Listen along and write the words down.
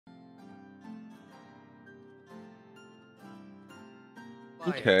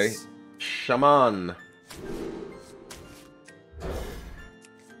Okay. Shaman.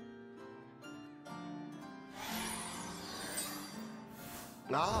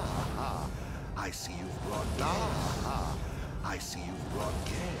 Ah, I see you've brought. I see you've brought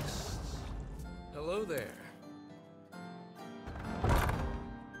guests. Hello there.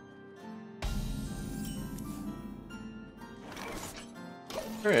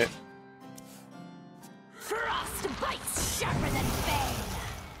 All right. Frost bites sharper than bane.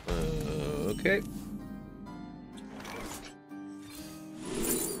 Okay.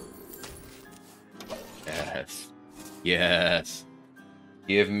 Yes. Yes.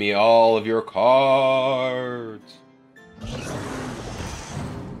 Give me all of your cards.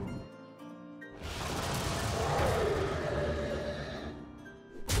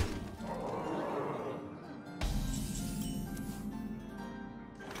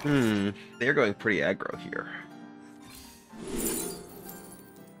 They're going pretty aggro here.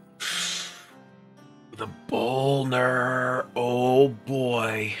 The Bolner. Oh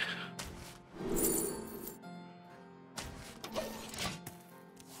boy.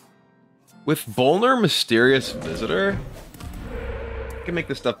 With Bolner Mysterious Visitor, I can make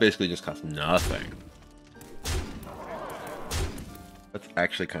this stuff basically just cost nothing. That's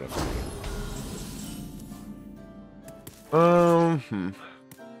actually kind of funny.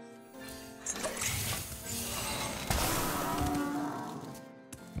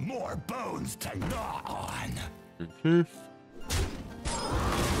 More bones to gnaw on.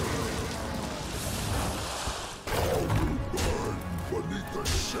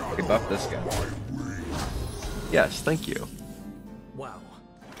 Okay, buff this guy. Yes, thank you. Wow.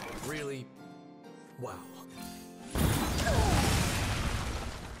 Really? Wow.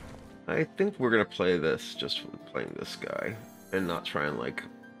 I think we're gonna play this just for playing this guy and not try and like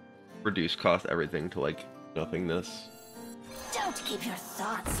reduce cost everything to like nothingness. Don't keep your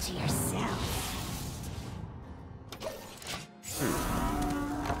thoughts to yourself.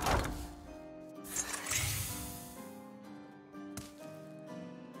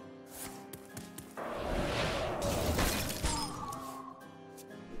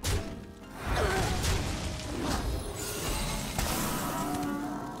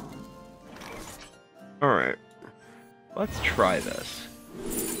 Alright. Let's try this.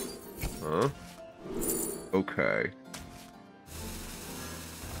 Huh? Okay.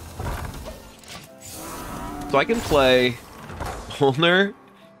 So I can play Bolner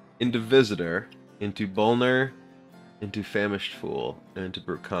into Visitor, into Bolner, into Famished Fool, and into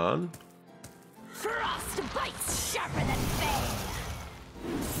Brukan. Frost bites sharper than bane.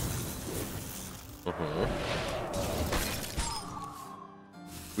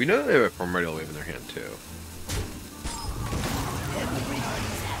 We know they have a Primordial Wave in their hand too.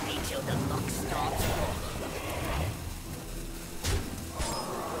 Everyone's happy till the book stops.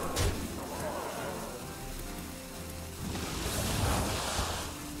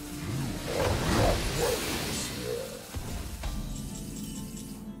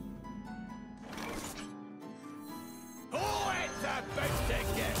 Oh, it's about to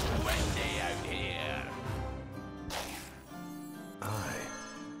get windy out here. I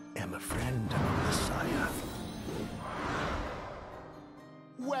am a friend of Messiah.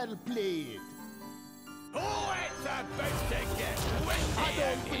 Well played. Oh, it's about to get windy I out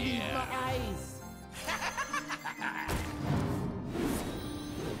don't believe here. my eyes.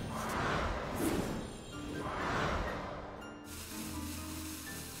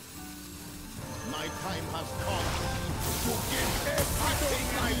 My time has come to give everything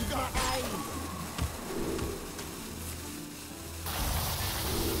I got.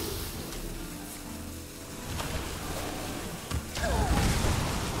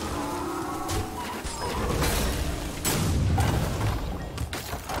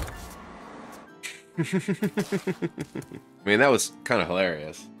 I mean, that was kind of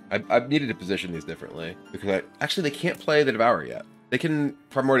hilarious. I needed to position these differently because actually they can't play the Devour yet. They can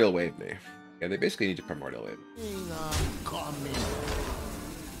Primordial Wave me. Yeah, they basically need to Primordial Wave. I'm coming.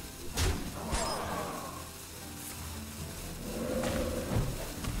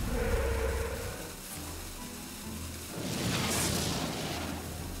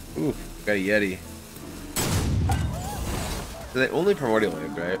 Ooh, got a Yeti. So they only Primordial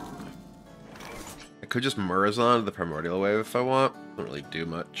Wave, right? I could just Murazon the Primordial Wave if I want. Don't really do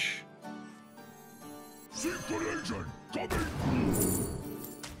much. Secret agent coming.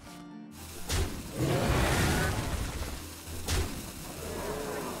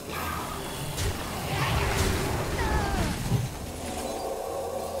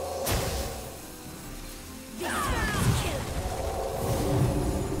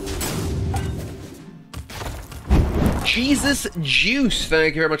 Jesus Juice,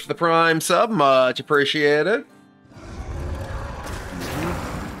 thank you very much for the Prime sub. Much appreciated.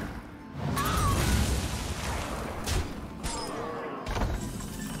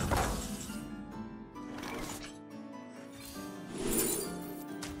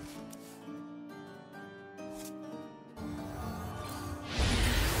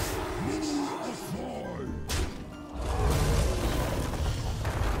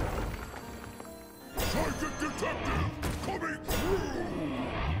 Target detected! Coming through!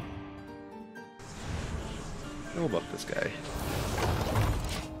 How about this guy?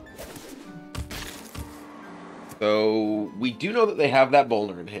 So, we do know that they have that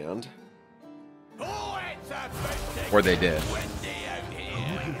Bolner in hand. Or they did.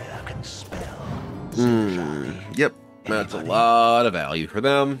 Yep. That's a lot of value for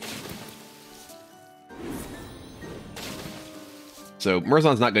them. So,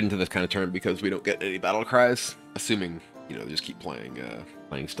 Murazon's not good into this kind of turn because we don't get any battle cries. Assuming, you know, they just keep playing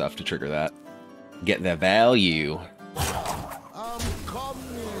stuff to trigger that. Get the value. I'm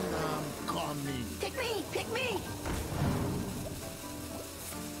coming. Pick me! Pick me!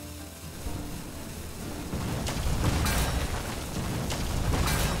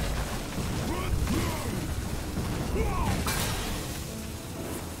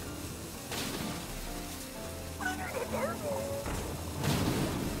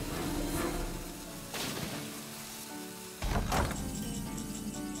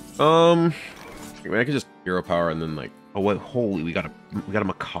 I mean, I could just hero power and then like, oh wait, holy, we got a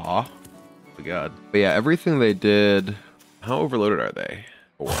macaw. Oh my god. But yeah, everything they did. How overloaded are they?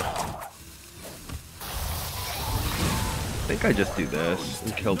 4. I think I just do this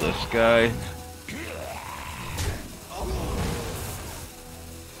and kill this guy.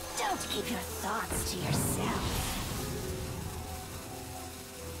 Don't keep your thoughts to yourself.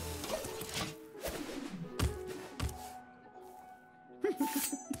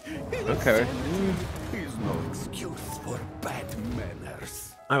 Okay. He's no excuse for bad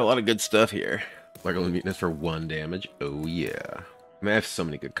manners. I have a lot of good stuff here. Largo Mutinous for 1 damage. Oh yeah. I mean, I have so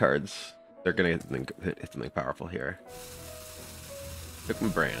many good cards. They're gonna hit something powerful here. Took my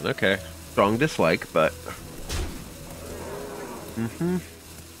brand. Okay. Strong dislike, but. Can't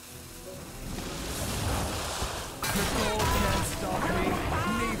stop me,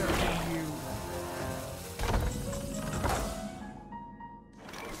 neither can you.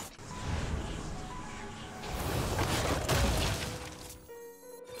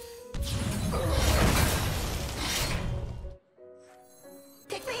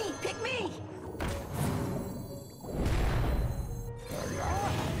 Pick me! Pick me!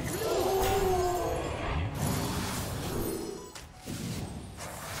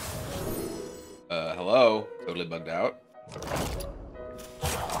 Hello. Totally bugged out.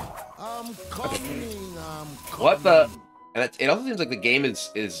 I'm coming. What the? And it also seems like the game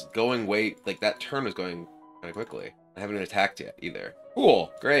is going way, like that turn is going kind of quickly. I haven't been attacked yet either.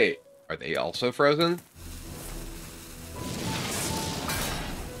 Cool, great. Are they also frozen?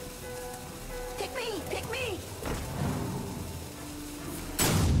 Pick me! Pick me!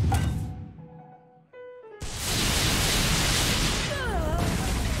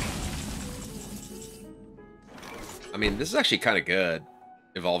 I mean, this is actually kind of good,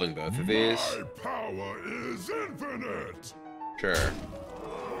 evolving both of these. My power is infinite! Sure.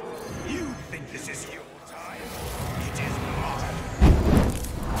 You think this is your time? It is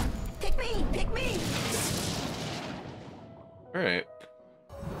mine! Pick me! Pick me! Alright.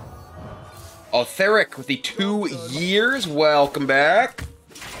 Altheric with the 2 years. Welcome back.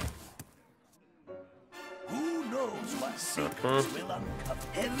 Who knows what secrets will uncover?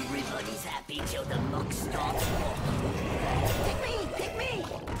 Everybody's happy till the muck stops. Pick me! Pick me!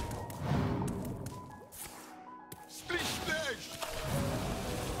 Splish splash!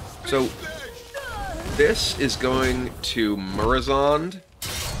 So, this is going to Murazond.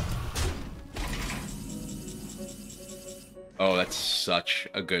 Oh, that's such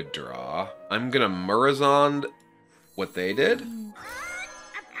a good draw. I'm gonna Murazond what they did.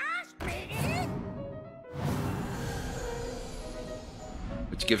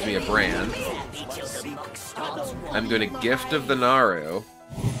 Which gives me a brand. Happy till the muck stops. I'm gonna Gift of the Naru.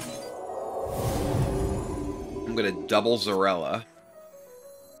 I'm gonna double Zarella.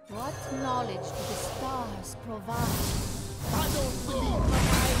 What knowledge do the stars provide? I don't believe my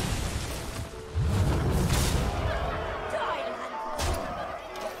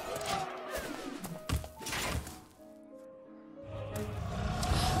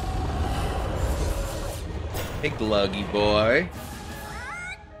Hey, Gluggy boy.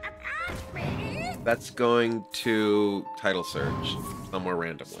 That's going to Title Surge somewhere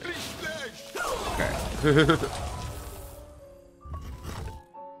randomly. Okay.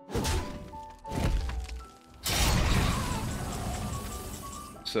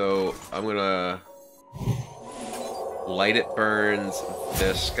 So I'm gonna light it burns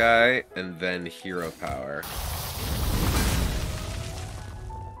this guy and then hero power.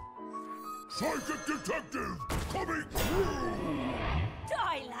 Psychic detective coming through.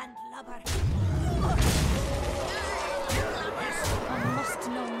 Die, landlubber. I must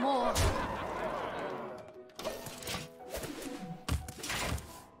know more.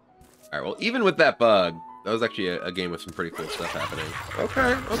 Alright, well, even with that bug, that was actually a game with some pretty cool stuff happening.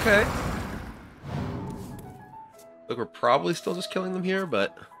 Okay, okay. Look, we're probably still just killing them here,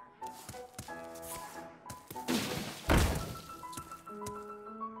 but...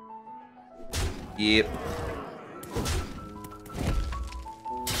 Yep.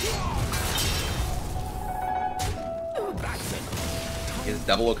 Is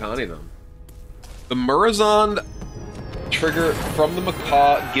double Okani them. The Murazond trigger from the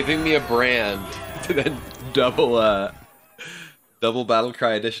Macaw giving me a brand to then double double battle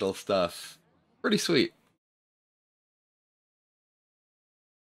cry additional stuff. Pretty sweet.